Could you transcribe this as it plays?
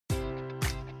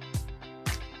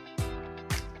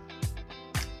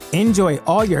Enjoy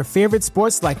all your favorite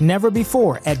sports like never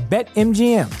before at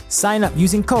BetMGM. Sign up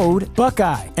using code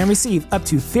Buckeye and receive up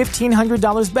to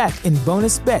 $1,500 back in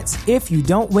bonus bets if you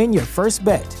don't win your first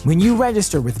bet. When you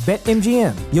register with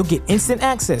BetMGM, you'll get instant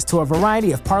access to a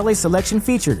variety of parlay selection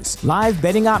features, live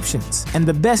betting options, and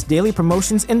the best daily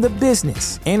promotions in the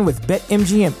business. And with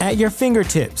BetMGM at your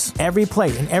fingertips, every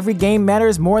play and every game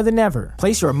matters more than ever.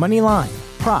 Place your money line,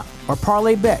 prop, or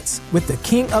parlay bets with the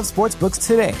king of sportsbooks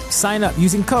today. Sign up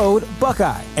using code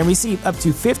Buckeye and receive up to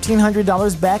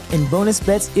 $1,500 back in bonus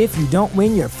bets if you don't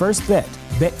win your first bet.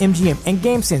 BetMGM and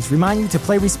GameSense remind you to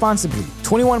play responsibly.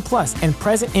 21 plus and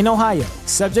present in Ohio,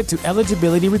 subject to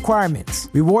eligibility requirements.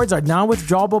 Rewards are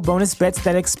non-withdrawable bonus bets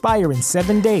that expire in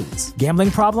 7 days. Gambling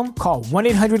problem? Call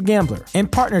 1-800-GAMBLER. In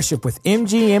partnership with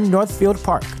MGM Northfield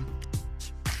Park.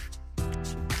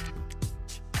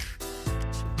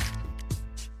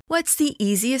 What's the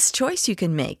easiest choice you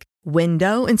can make?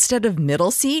 Window instead of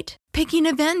middle seat? Picking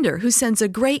a vendor who sends a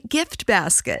great gift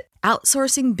basket?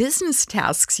 Outsourcing business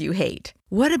tasks you hate?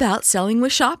 What about selling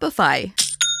with Shopify?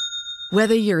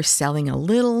 Whether you're selling a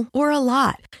little or a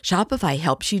lot, Shopify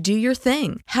helps you do your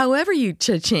thing, however you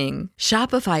cha-ching.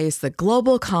 Shopify is the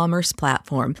global commerce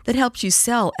platform that helps you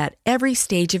sell at every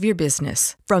stage of your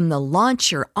business. From the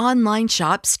launch your online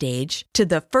shop stage to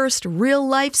the first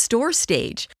real-life store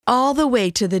stage, all the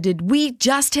way to the did we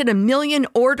just hit 1 million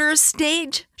orders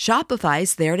stage.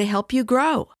 Shopify's there to help you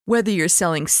grow. Whether you're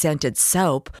selling scented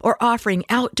soap or offering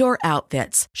outdoor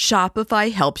outfits,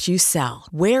 Shopify helps you sell.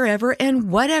 Wherever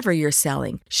and whatever you're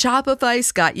selling,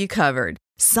 Shopify's got you covered.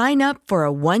 Sign up for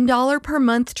a $1 per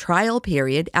month trial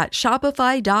period at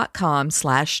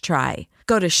shopify.com/try.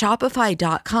 Go to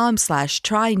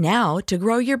shopify.com/try now to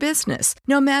grow your business,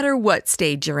 no matter what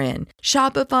stage you're in.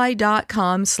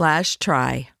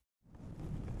 Shopify.com/try.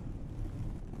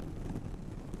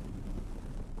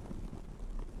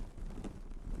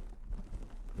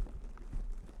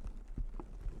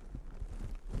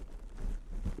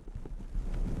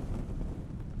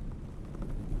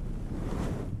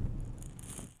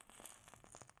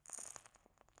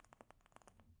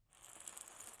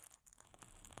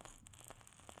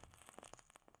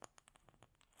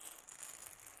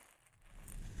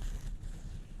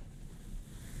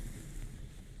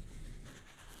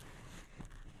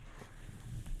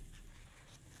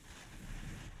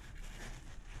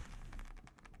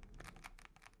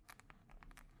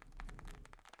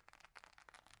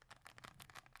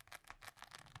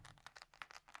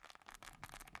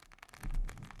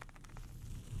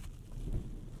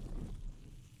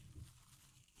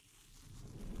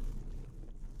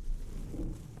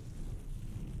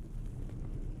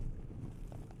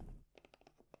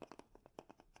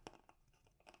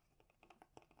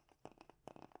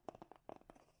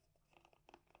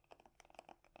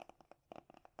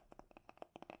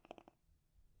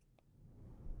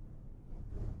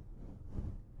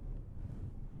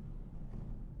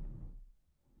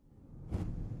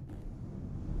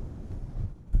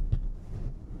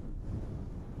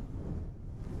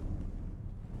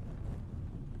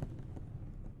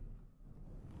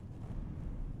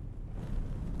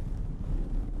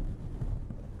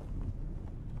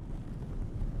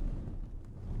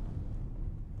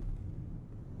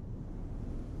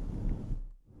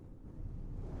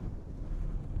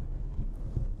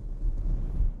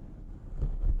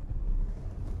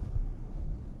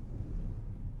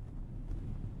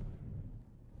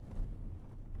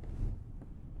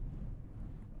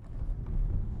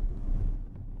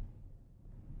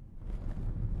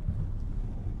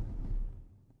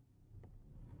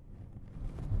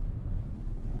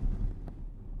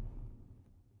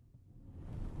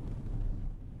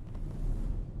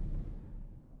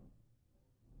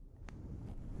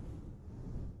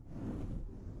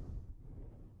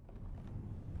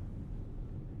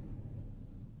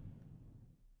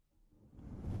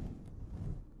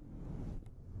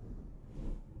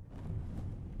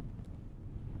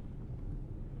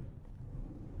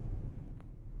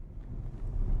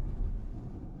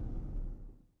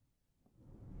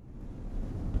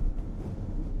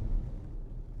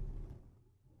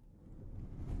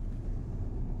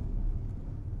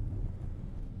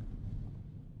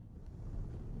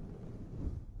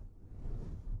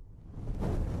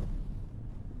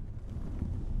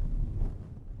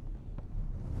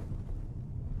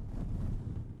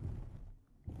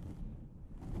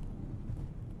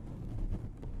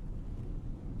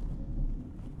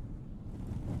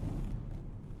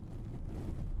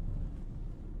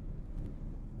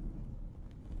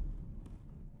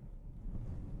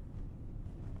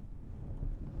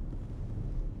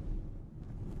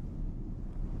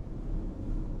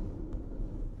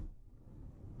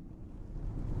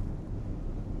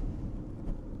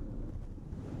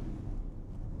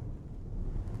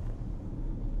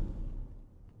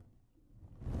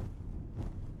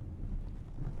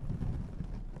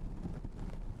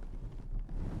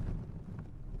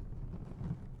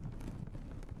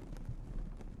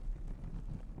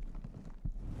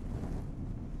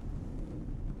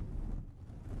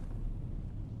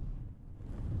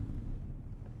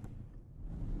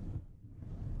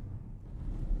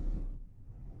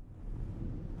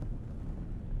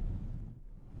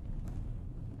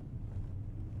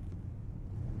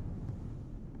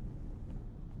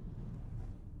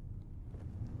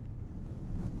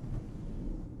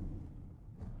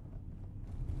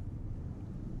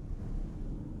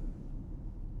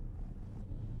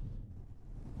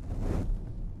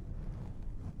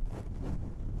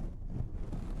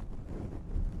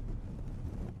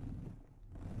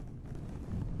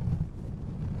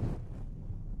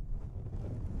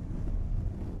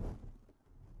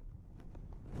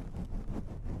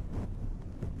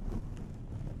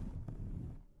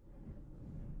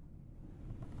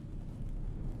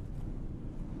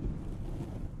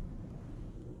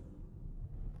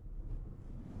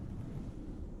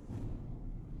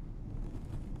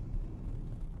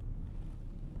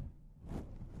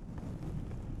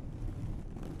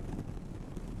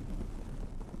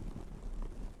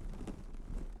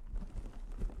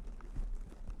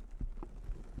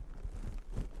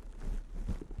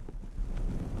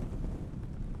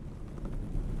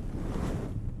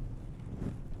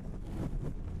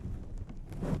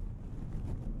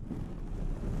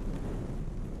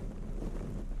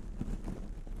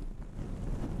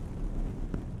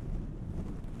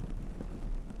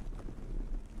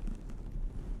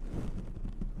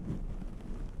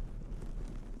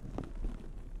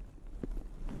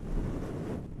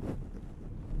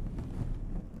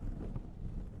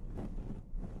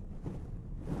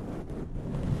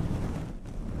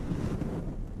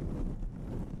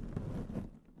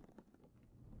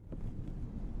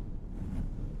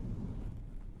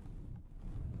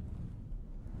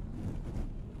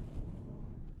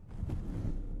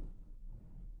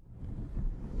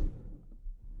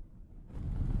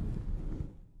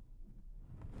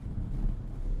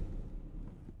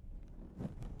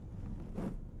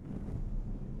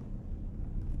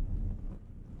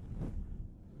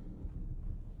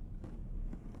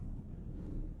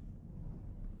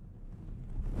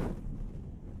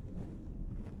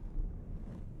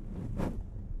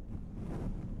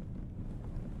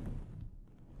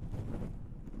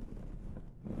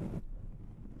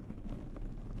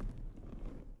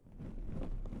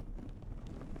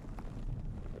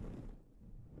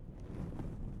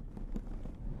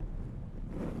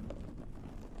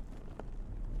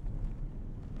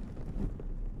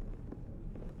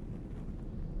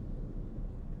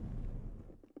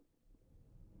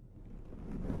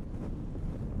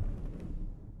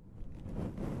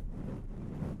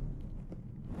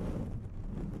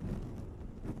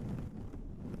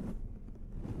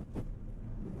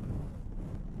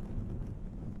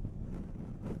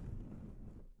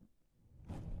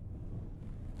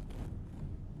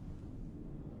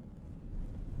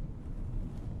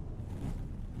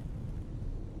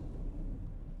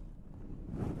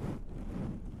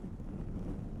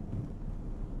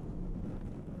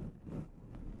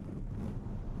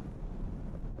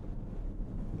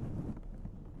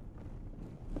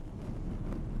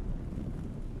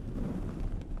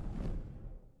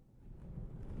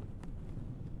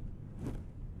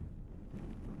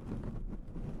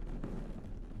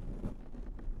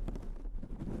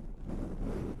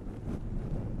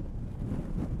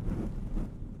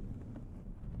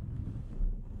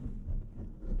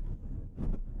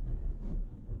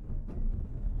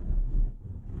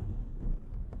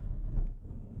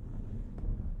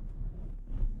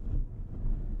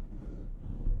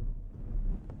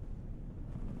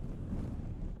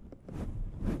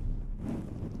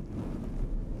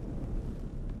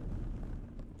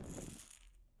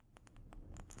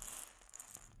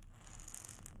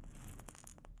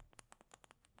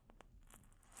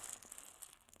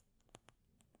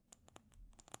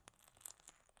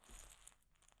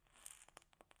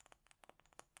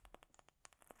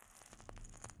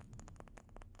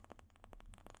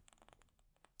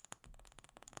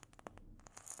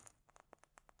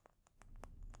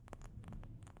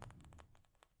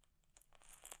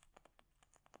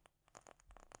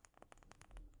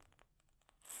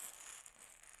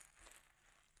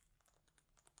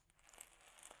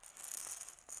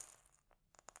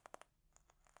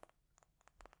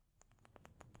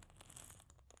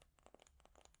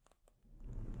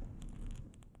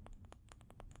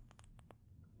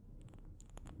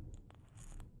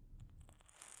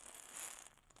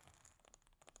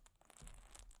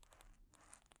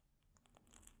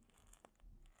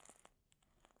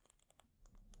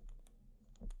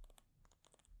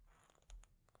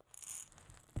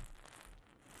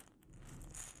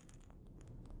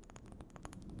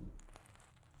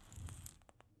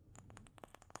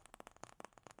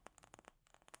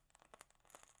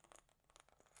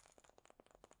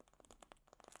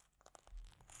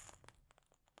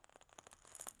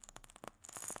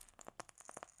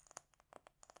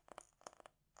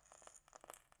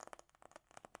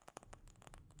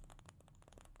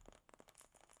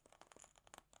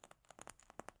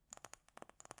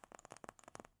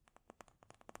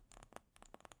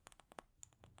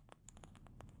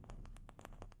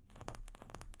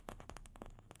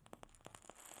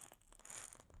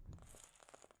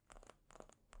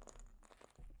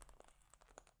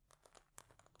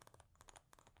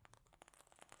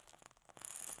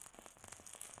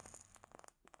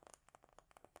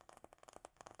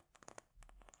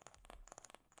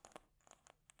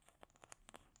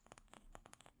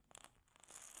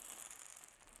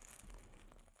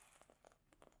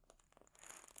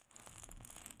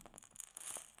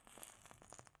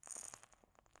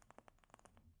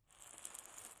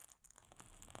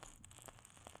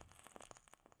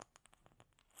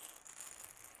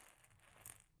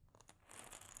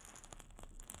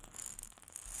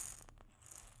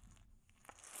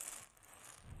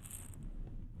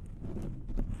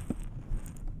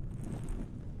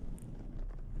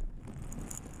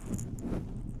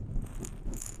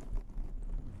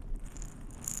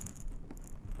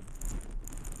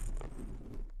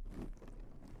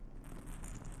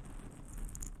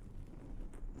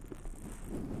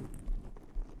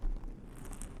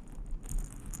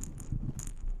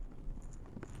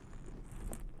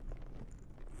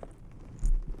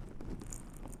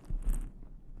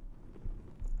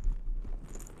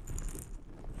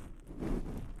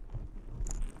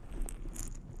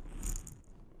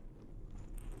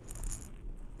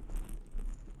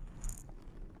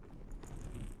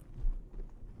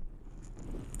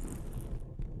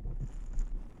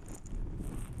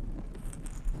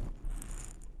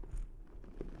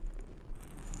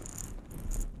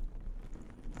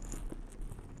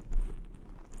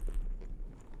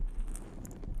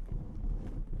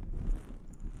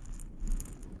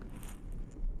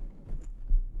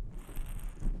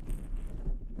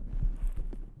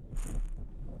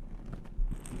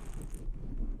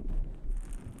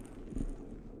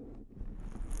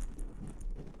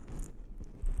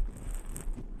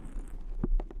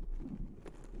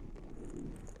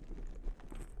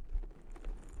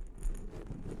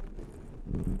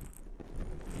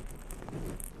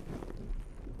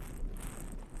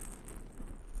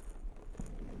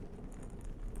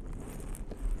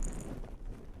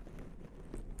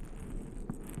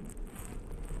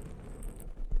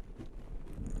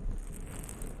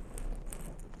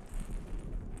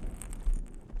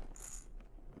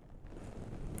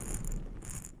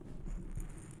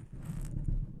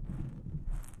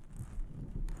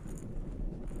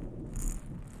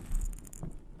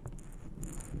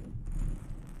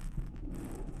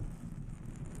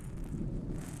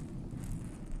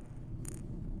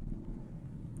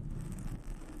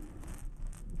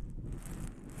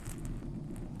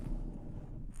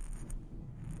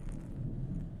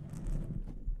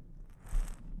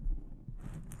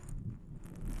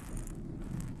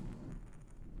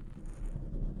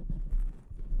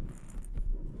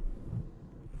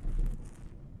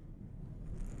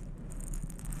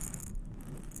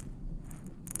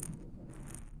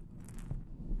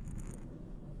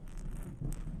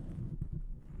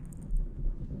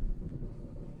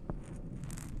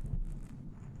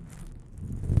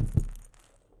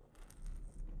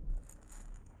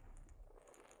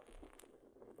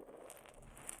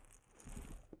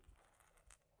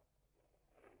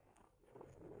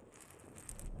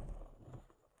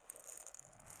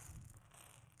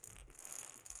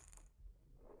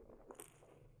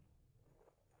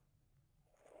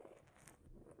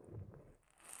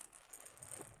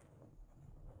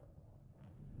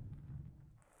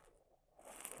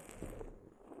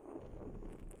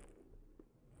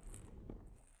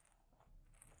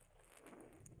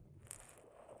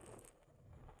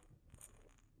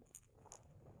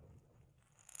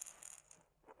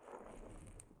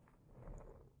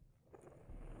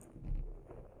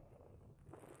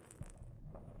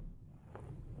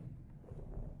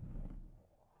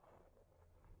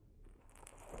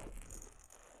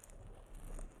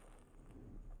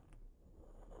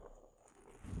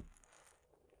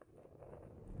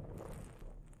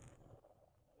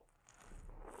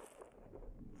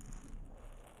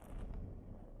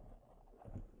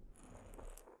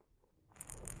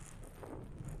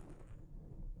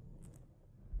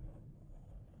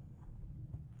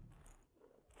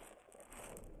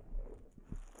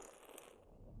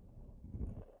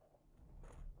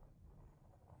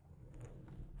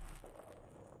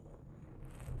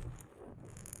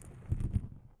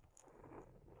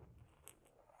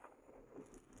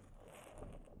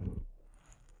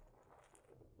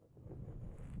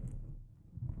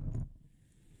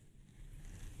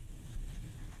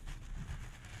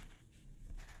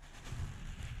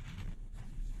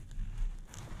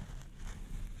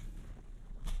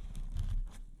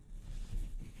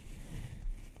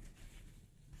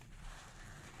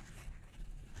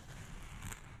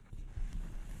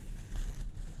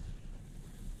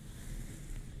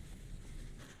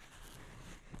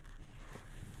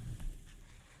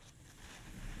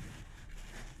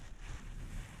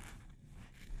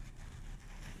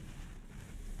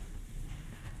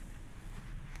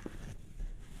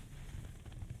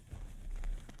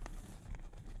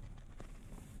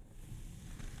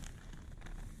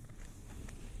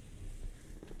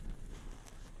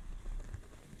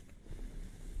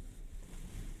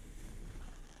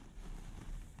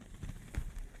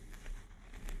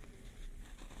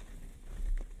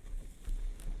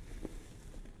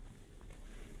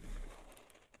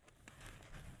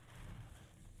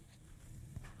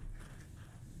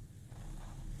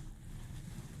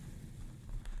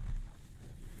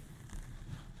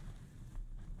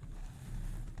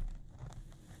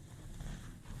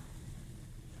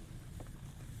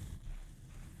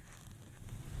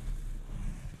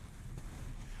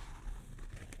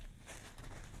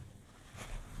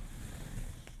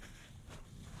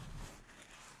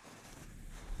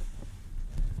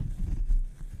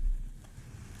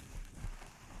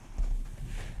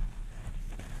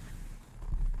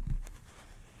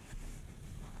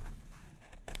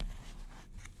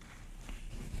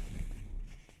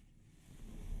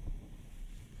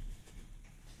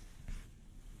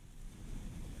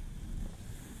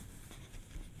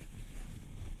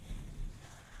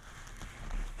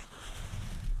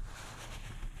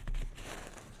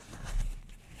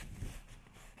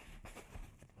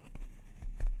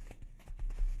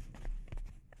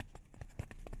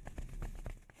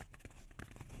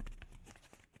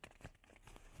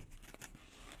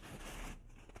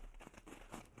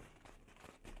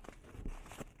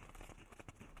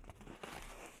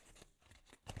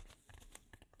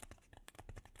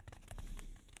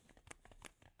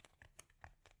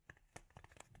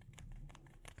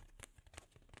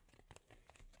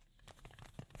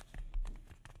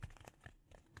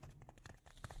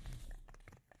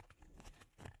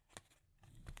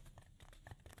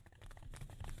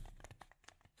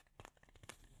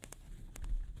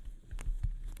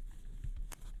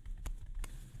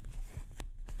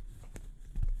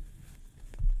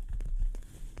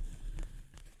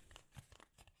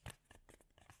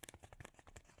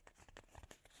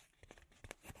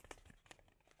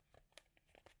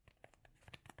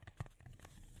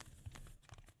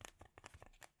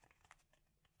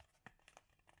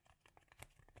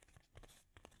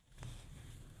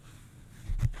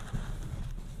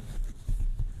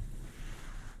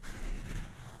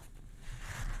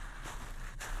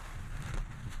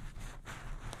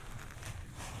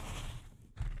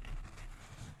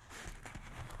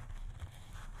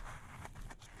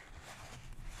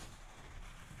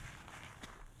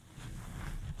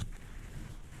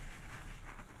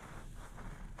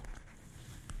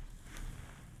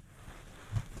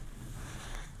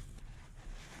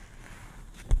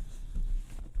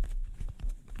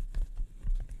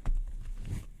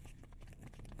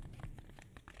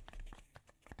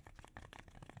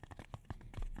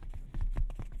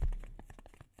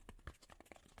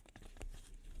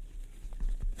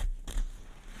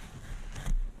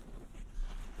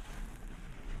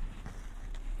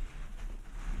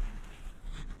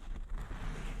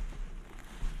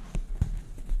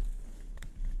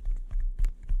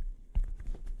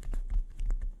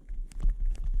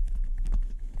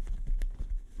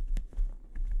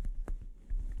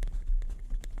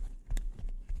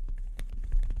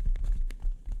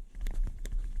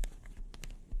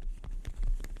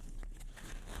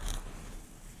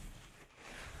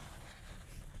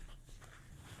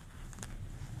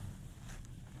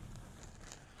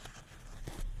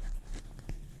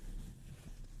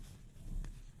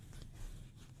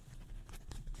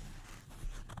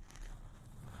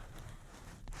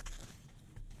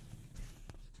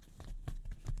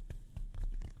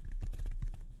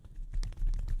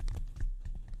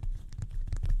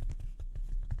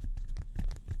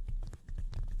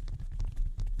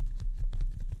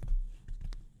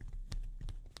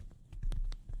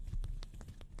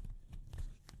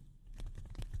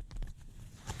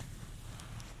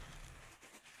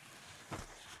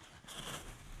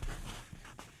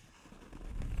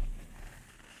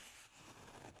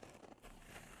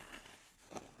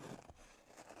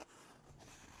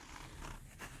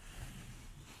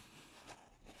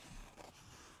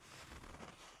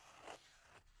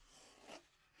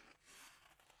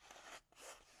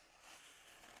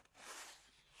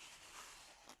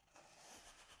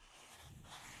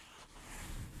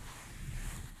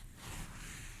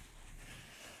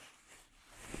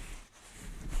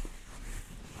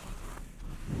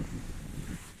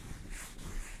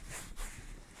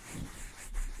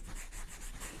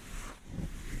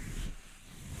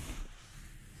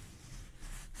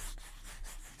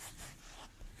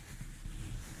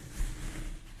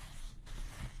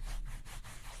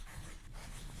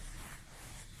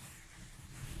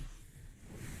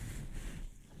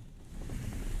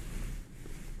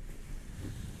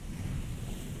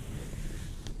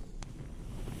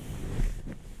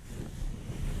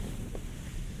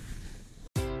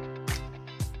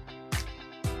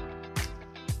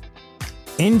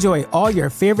 Enjoy all your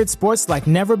favorite sports like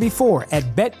never before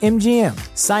at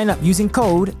BetMGM. Sign up using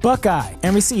code Buckeye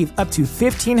and receive up to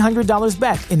 $1,500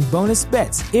 back in bonus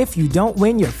bets if you don't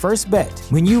win your first bet.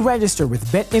 When you register with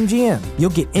BetMGM, you'll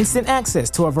get instant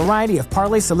access to a variety of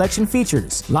parlay selection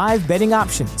features, live betting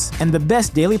options, and the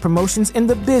best daily promotions in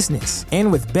the business.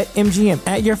 And with BetMGM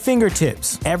at your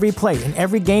fingertips, every play and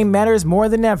every game matters more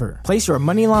than ever. Place your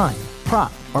money line,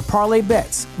 prop, or parlay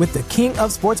bets with the king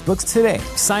of sportsbooks today.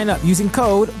 Sign up using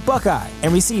code Buckeye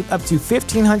and receive up to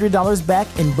 $1,500 back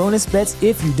in bonus bets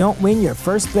if you don't win your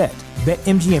first bet.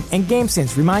 BetMGM and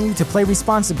GameSense remind you to play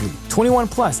responsibly. 21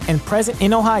 plus and present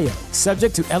in Ohio,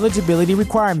 subject to eligibility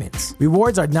requirements.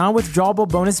 Rewards are non-withdrawable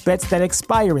bonus bets that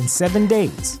expire in 7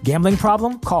 days. Gambling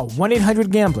problem? Call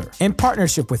 1-800-GAMBLER in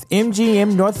partnership with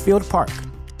MGM Northfield Park.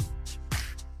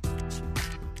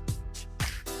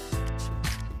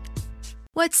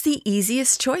 What's the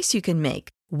easiest choice you can make?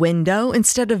 Window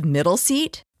instead of middle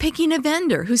seat? Picking a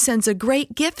vendor who sends a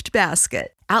great gift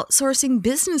basket? Outsourcing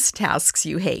business tasks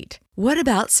you hate? What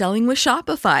about selling with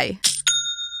Shopify?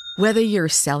 Whether you're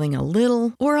selling a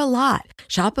little or a lot,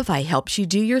 Shopify helps you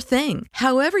do your thing,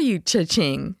 however you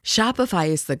cha-ching. Shopify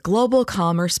is the global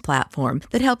commerce platform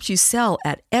that helps you sell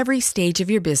at every stage of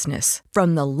your business.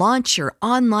 From the launch your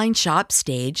online shop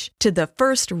stage to the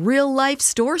first real-life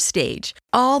store stage,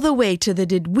 all the way to the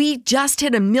did we just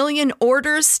hit 1 million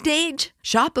orders stage.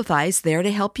 Shopify's there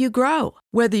to help you grow.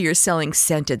 Whether you're selling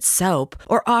scented soap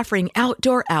or offering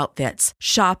outdoor outfits,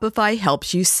 Shopify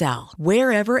helps you sell.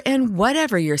 Wherever and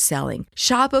whatever you're selling,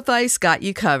 Shopify's got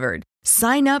you covered.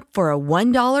 Sign up for a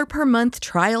 $1 per month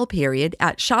trial period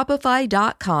at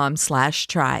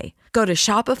shopify.com/try. Go to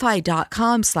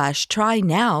shopify.com/try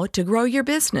now to grow your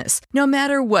business, no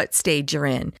matter what stage you're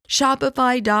in.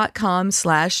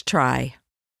 Shopify.com/try.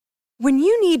 When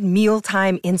you need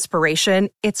mealtime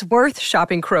inspiration, it's worth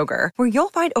shopping Kroger, where you'll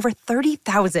find over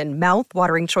 30,000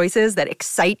 mouth-watering choices that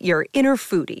excite your inner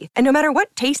foodie. And no matter what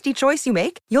tasty choice you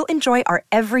make, you'll enjoy our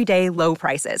everyday low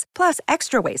prices, plus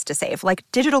extra ways to save, like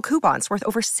digital coupons worth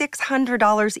over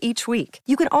 $600 each week.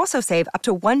 You can also save up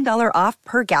to $1 off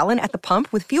per gallon at the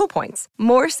pump with fuel points.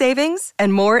 More savings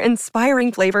and more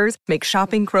inspiring flavors make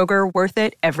shopping Kroger worth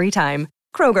it every time.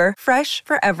 Kroger, fresh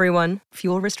for everyone.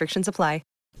 Fuel restrictions apply.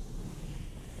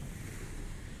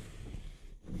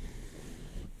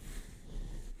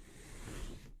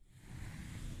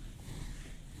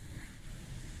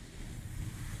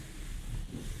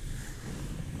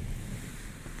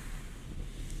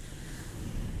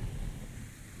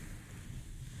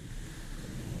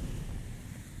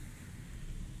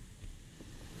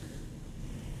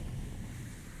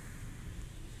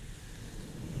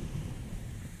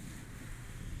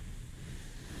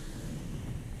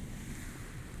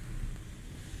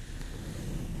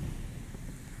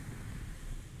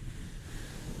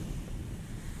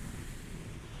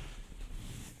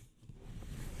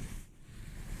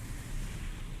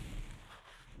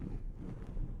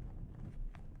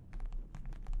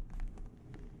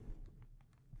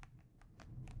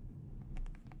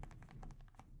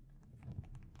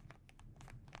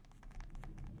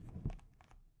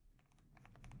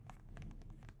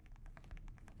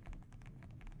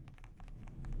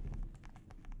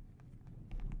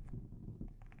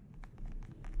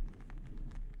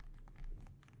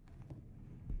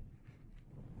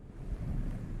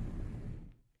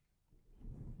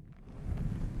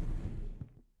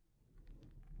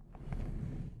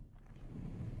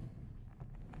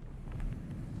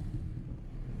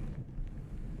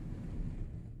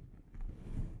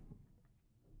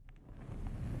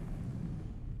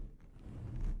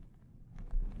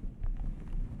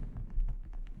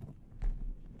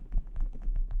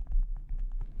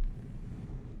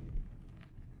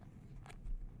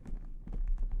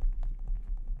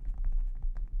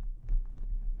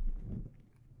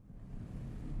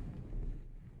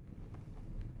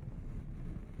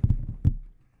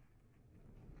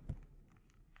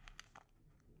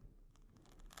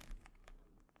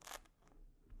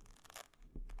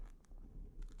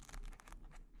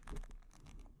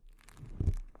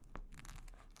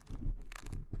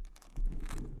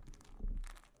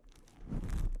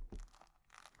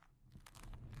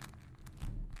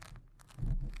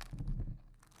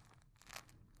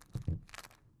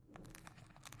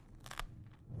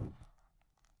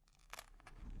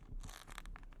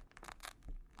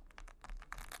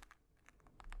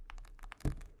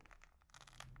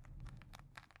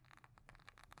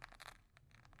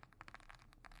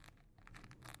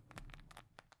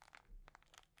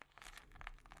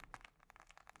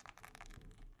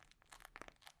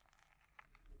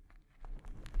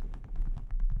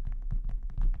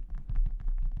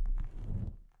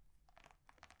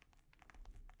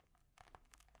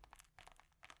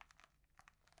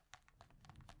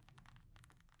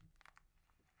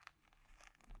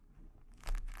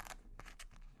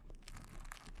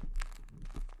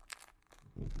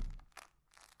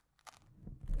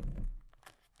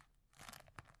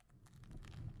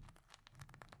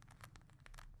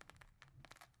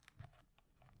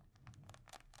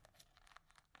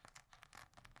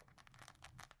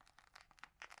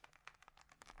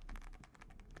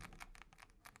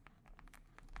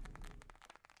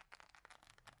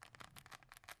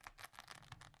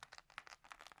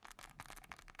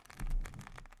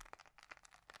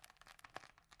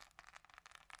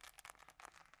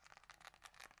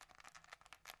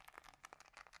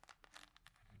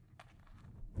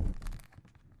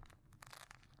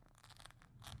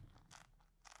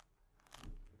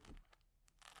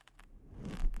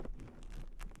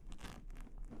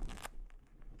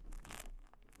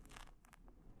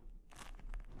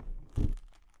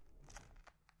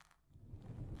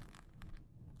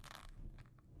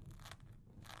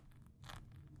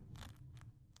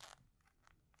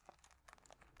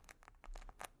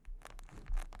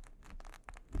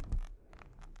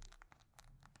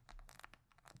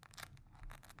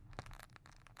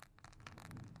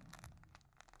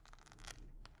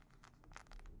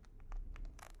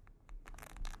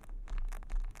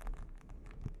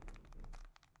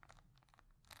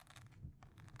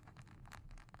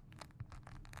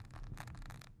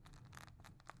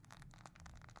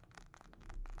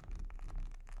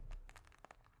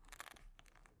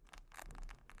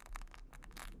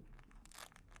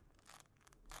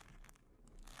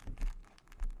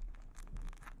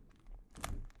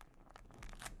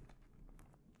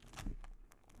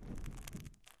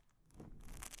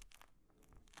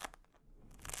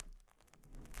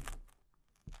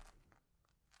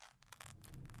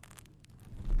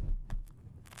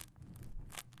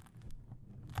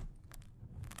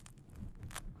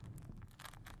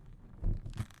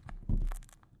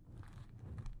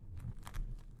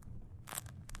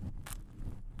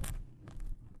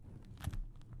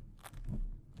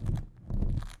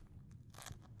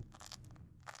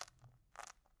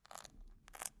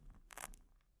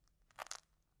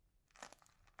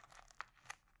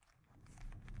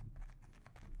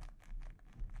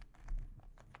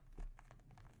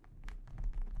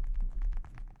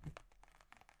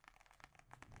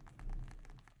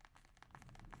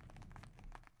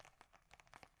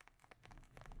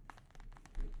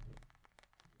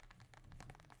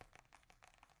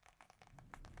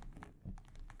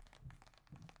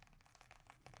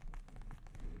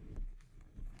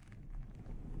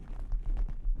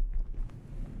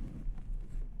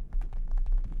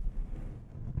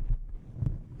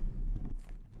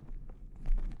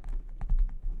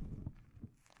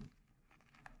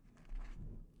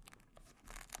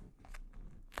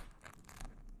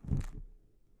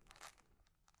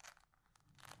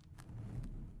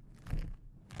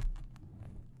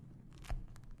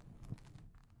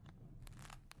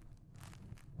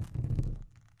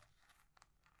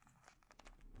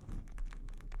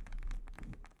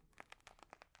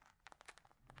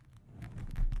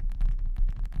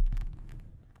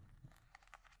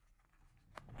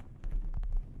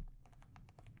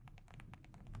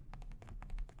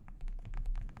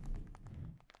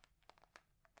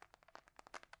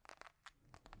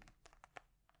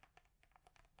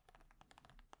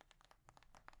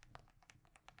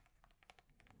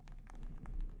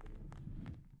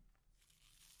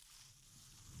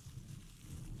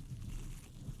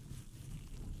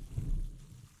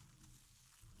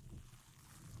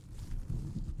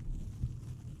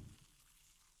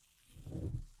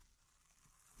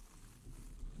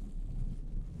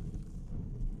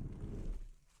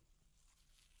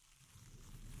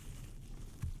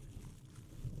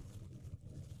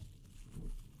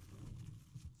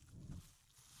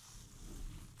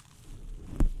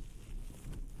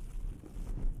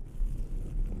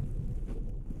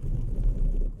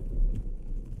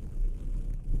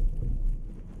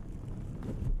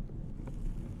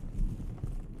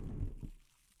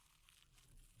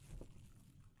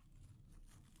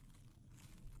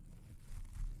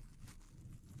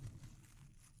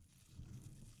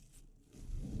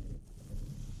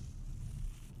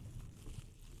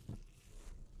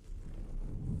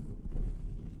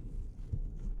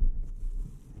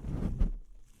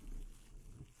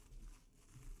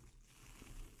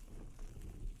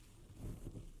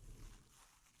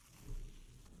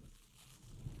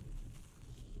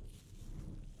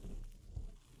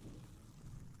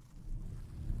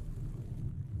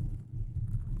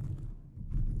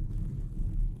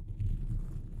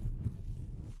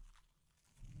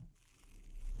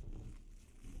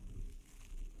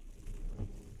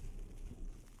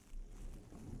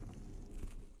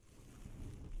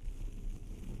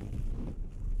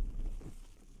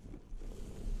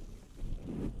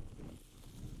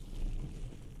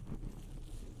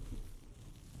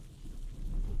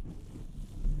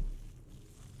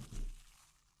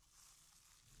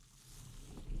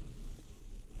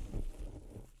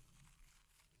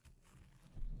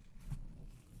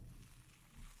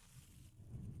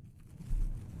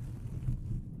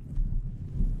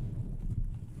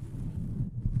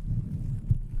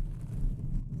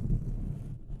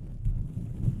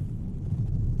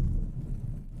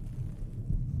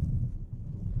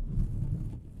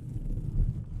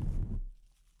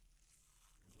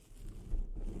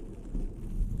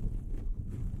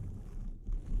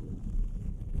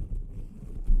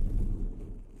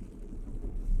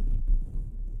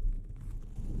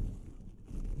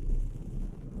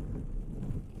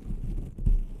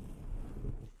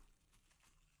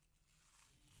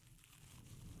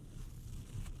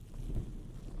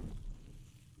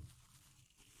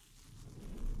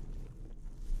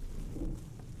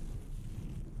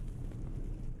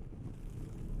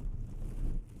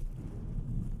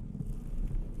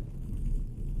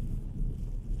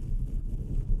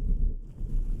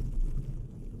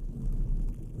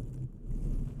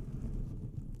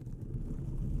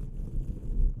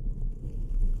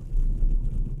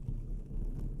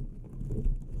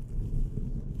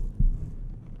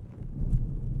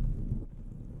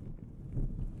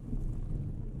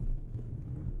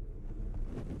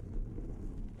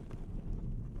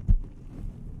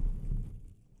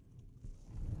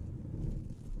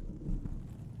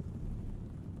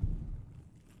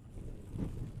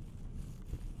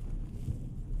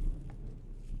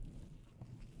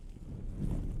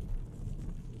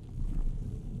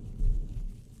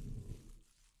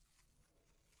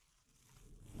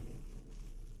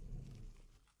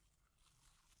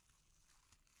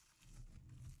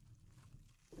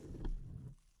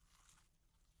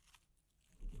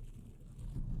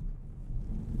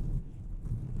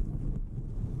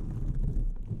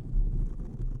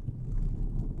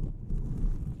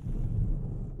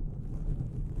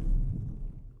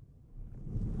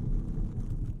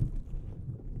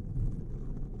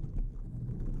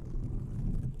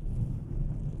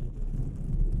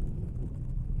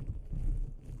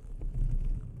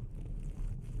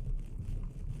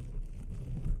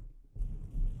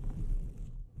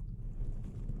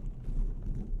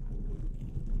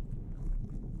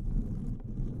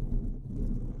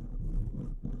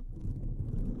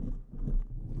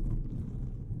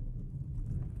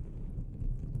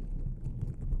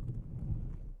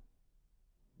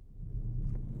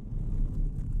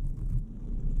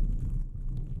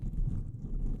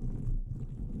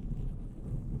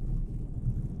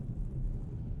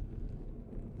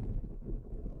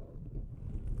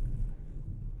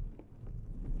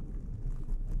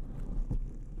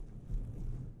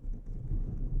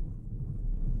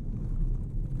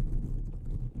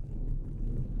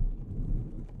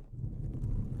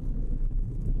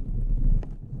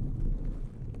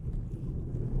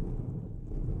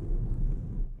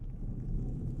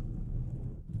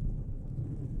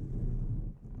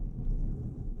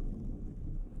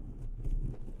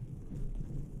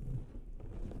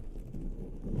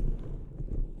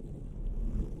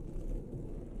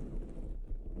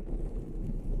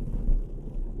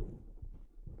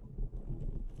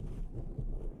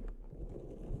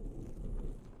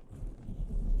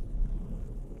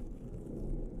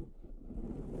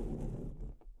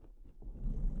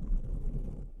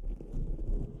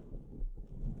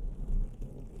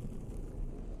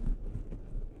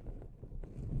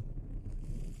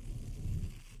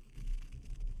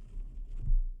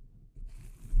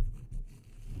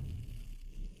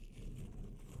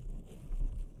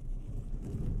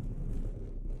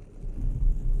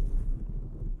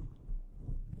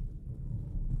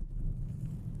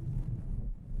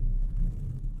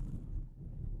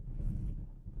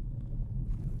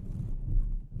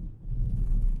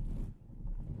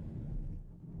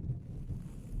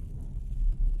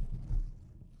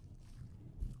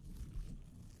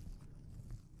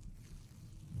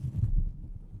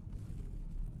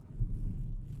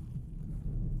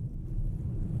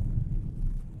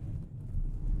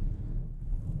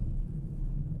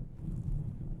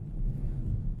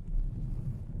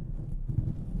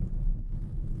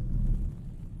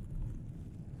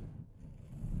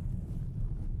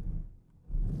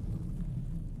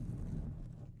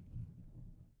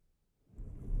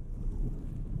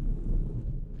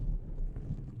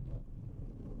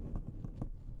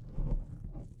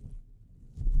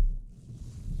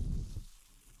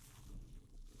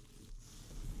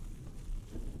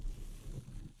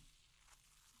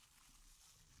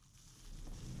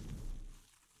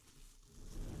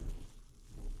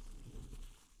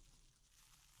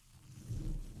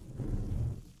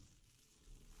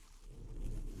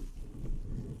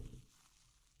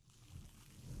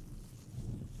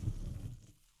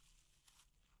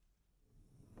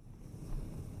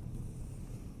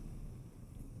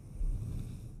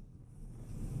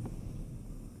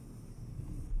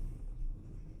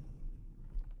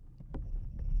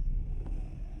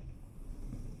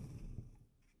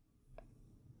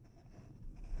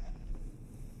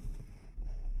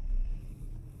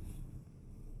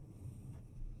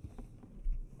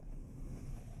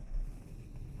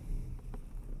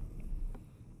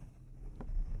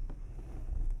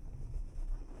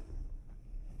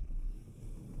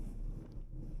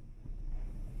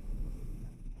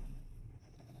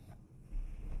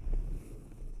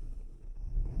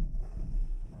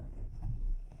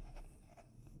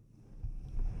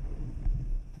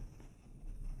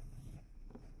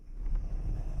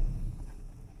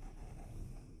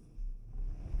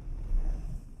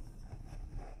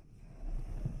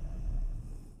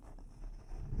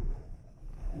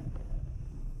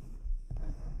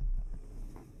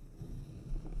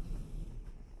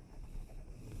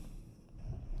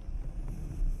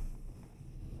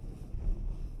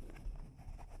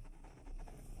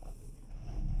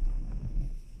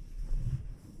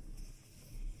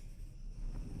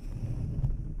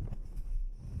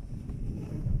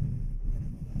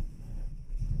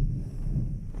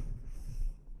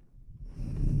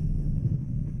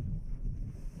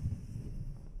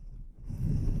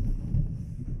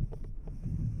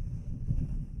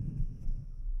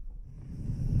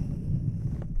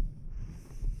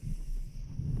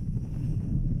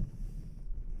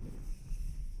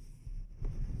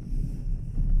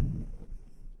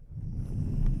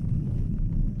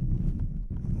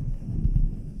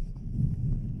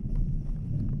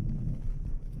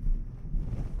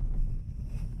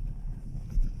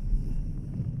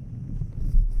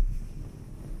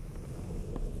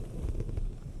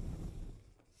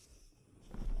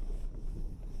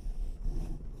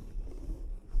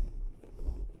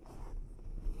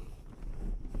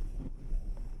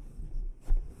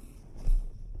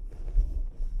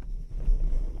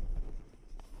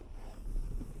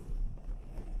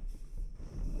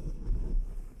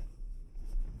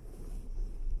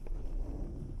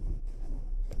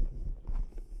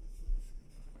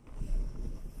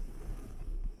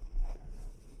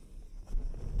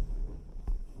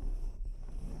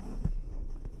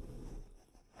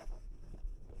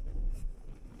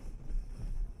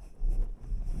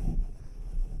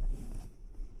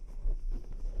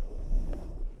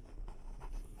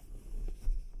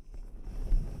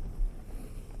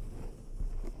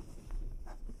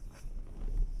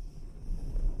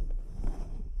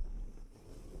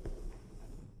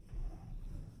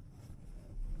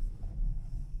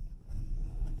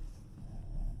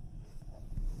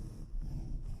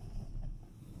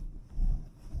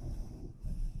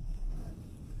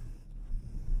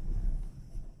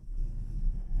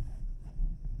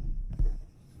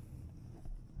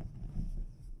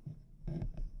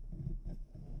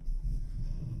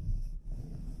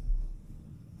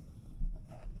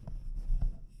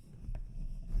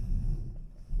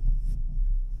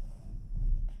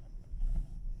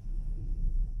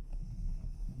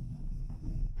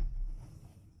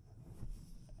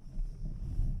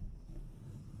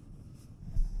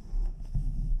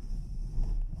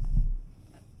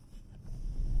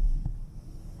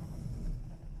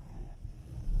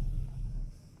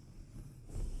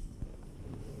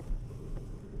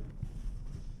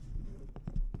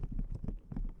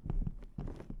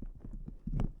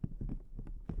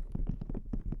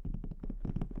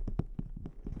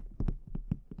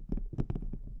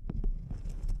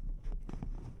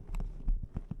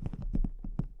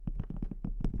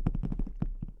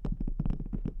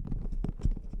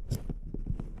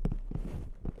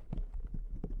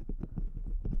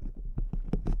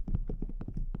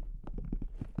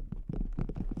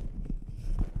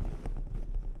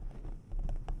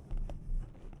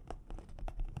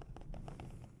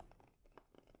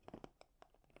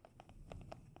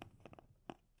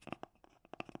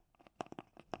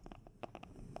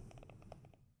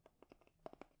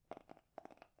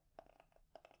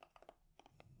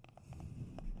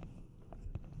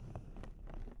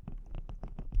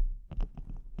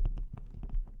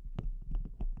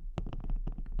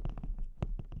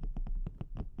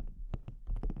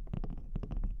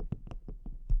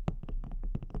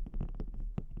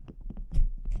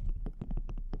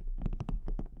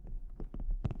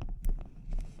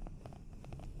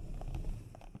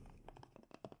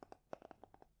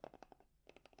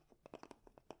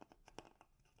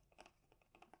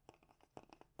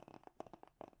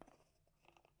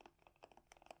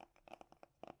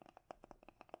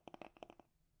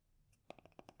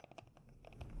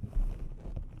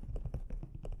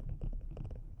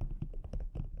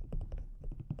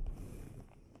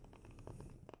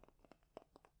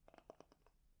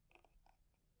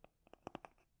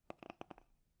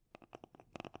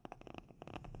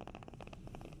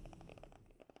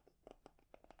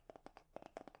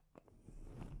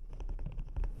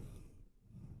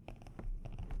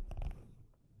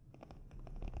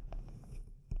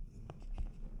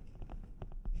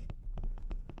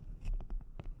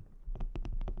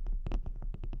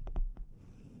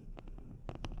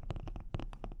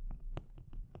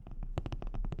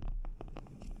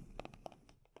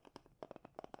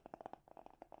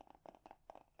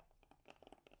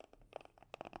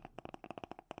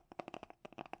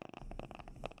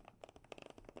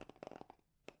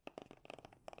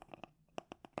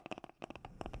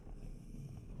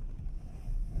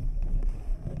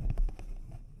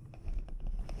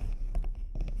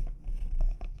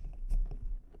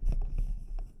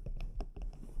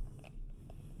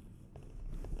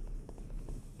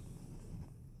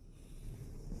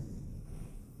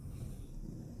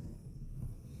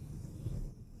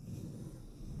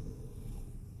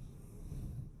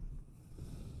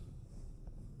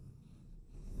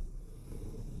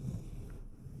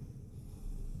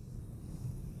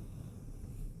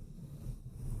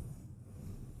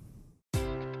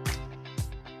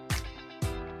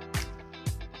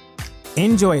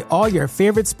 Enjoy all your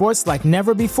favorite sports like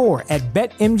never before at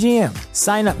BetMGM.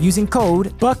 Sign up using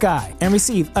code Buckeye and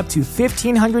receive up to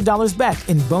 $1,500 back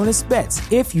in bonus bets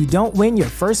if you don't win your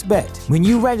first bet. When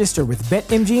you register with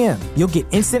BetMGM, you'll get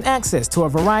instant access to a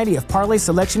variety of parlay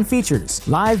selection features,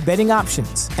 live betting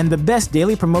options, and the best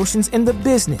daily promotions in the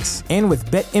business. And with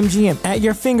BetMGM at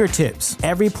your fingertips,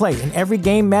 every play and every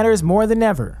game matters more than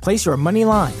ever. Place your money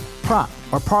line, prop,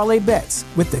 or parlay bets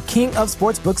with the king of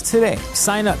sportsbooks today.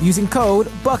 Sign up using code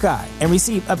Buckeye and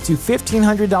receive up to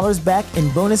 $1,500 back in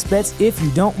bonus bets if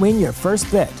you don't win your first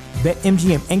bet.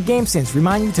 BetMGM and GameSense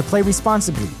remind you to play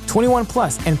responsibly. 21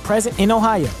 plus and present in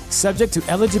Ohio, subject to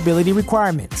eligibility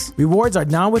requirements. Rewards are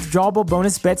non-withdrawable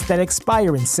bonus bets that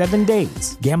expire in 7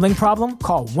 days. Gambling problem?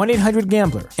 Call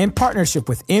 1-800-GAMBLER in partnership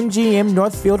with MGM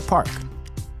Northfield Park.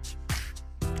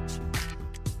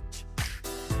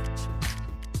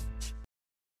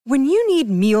 When you need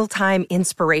mealtime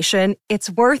inspiration, it's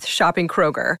worth shopping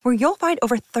Kroger, where you'll find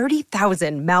over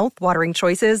 30,000 mouth-watering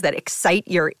choices that excite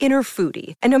your inner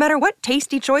foodie. And no matter what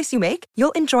tasty choice you make,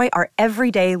 you'll enjoy our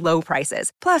everyday low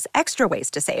prices, plus extra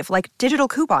ways to save, like digital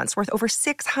coupons worth over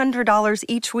 $600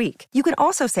 each week. You can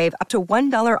also save up to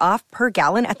 $1 off per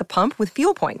gallon at the pump with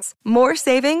fuel points. More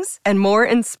savings and more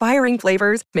inspiring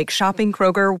flavors make shopping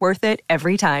Kroger worth it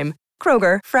every time.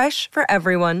 Kroger, fresh for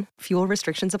everyone. Fuel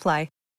restrictions apply.